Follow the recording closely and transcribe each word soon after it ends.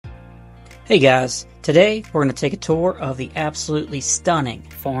Hey guys, today we're going to take a tour of the absolutely stunning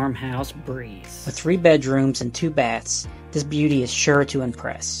Farmhouse Breeze. With 3 bedrooms and 2 baths, this beauty is sure to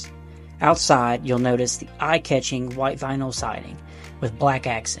impress. Outside, you'll notice the eye-catching white vinyl siding with black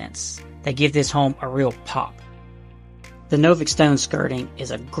accents that give this home a real pop. The Novik stone skirting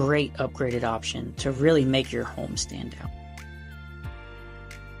is a great upgraded option to really make your home stand out.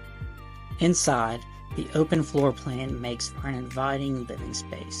 Inside, the open floor plan makes for an inviting living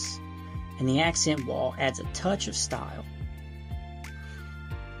space, and the accent wall adds a touch of style.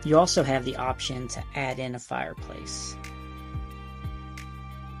 You also have the option to add in a fireplace.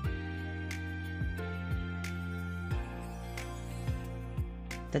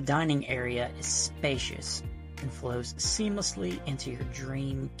 The dining area is spacious and flows seamlessly into your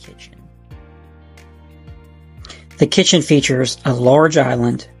dream kitchen. The kitchen features a large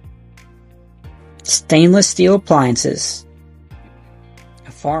island, stainless steel appliances,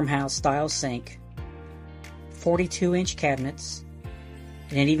 a farmhouse style sink, 42-inch cabinets,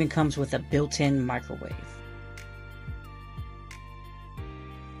 and it even comes with a built-in microwave.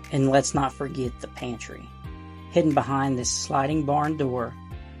 And let's not forget the pantry. Hidden behind this sliding barn door,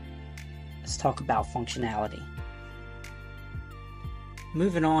 let's talk about functionality.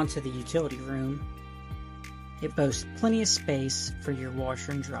 Moving on to the utility room, it boasts plenty of space for your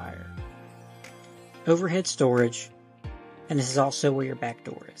washer and dryer, overhead storage, and this is also where your back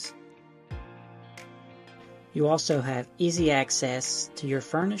door is. You also have easy access to your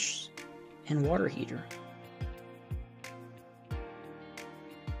furnace and water heater.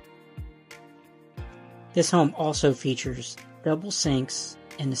 This home also features double sinks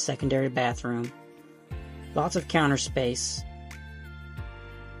in the secondary bathroom, lots of counter space.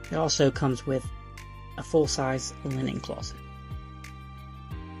 It also comes with a full-size linen closet.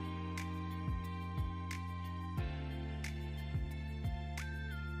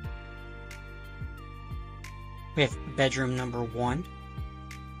 We have bedroom number 1.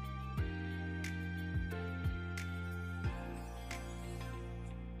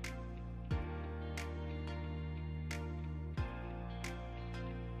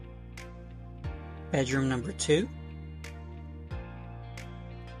 Bedroom number 2.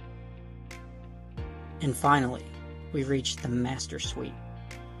 And finally, we've reached the master suite,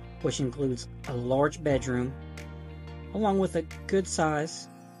 which includes a large bedroom, along with a good size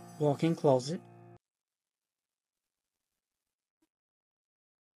walk-in closet,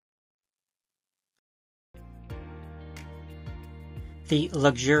 the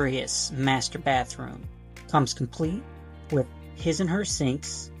luxurious master bathroom comes complete with his and her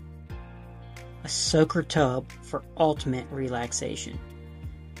sinks, a soaker tub for ultimate relaxation,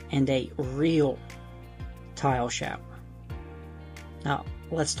 and a real tile shower. Now,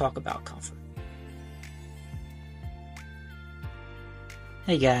 let's talk about comfort.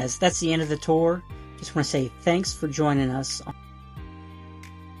 Hey guys, that's the end of the tour. Just want to say thanks for joining us.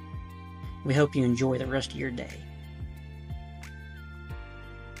 We hope you enjoy the rest of your day.